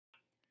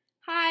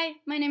Hi,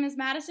 my name is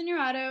Madison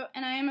Iurato,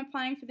 and I am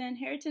applying for the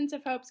Inheritance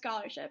of Hope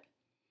Scholarship.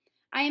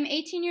 I am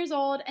 18 years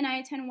old, and I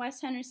attend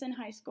West Henderson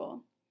High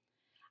School.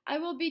 I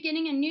will be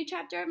beginning a new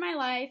chapter of my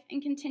life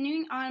and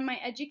continuing on my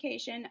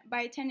education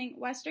by attending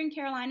Western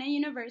Carolina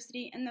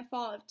University in the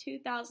fall of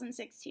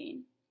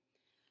 2016.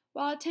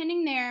 While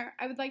attending there,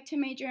 I would like to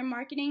major in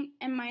marketing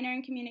and minor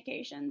in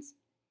communications.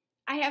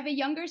 I have a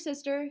younger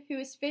sister who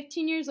is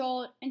 15 years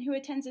old and who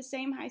attends the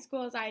same high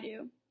school as I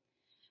do.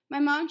 My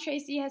mom,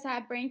 Tracy, has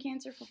had brain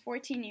cancer for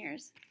 14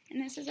 years.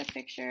 And this is a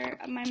picture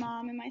of my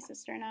mom and my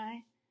sister and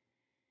I.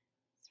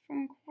 It's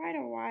from quite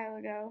a while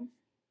ago.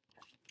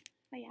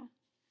 But yeah.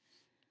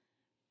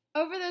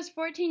 Over those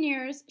 14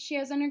 years, she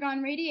has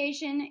undergone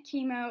radiation,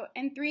 chemo,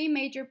 and 3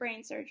 major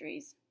brain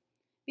surgeries.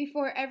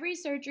 Before every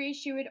surgery,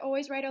 she would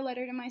always write a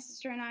letter to my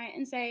sister and I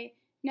and say,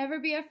 "Never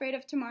be afraid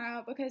of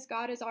tomorrow because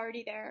God is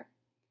already there."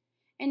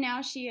 And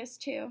now she is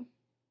too.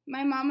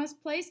 My mom was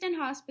placed in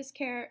hospice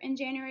care in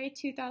January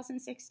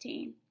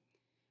 2016.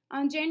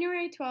 On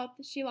January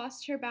 12th, she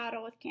lost her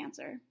battle with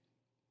cancer.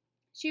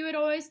 She would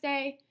always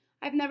say,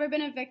 "I've never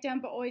been a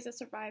victim, but always a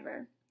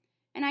survivor."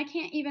 And I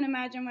can't even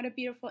imagine what a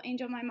beautiful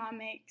angel my mom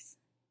makes.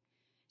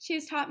 She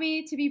has taught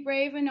me to be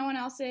brave when no one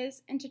else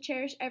is and to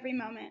cherish every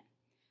moment.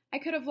 I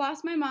could have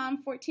lost my mom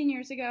 14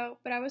 years ago,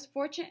 but I was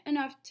fortunate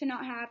enough to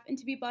not have and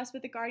to be blessed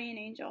with a guardian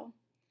angel.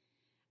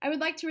 I would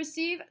like to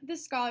receive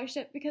this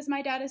scholarship because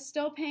my dad is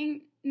still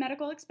paying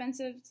medical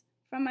expenses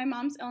from my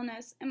mom's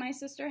illness, and my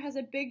sister has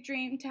a big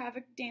dream to have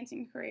a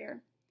dancing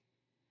career.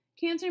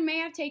 Cancer may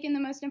have taken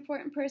the most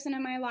important person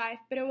in my life,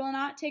 but it will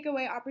not take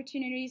away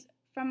opportunities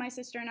from my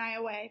sister and I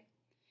away.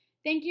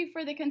 Thank you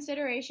for the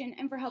consideration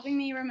and for helping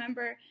me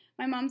remember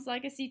my mom's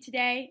legacy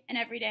today and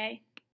every day.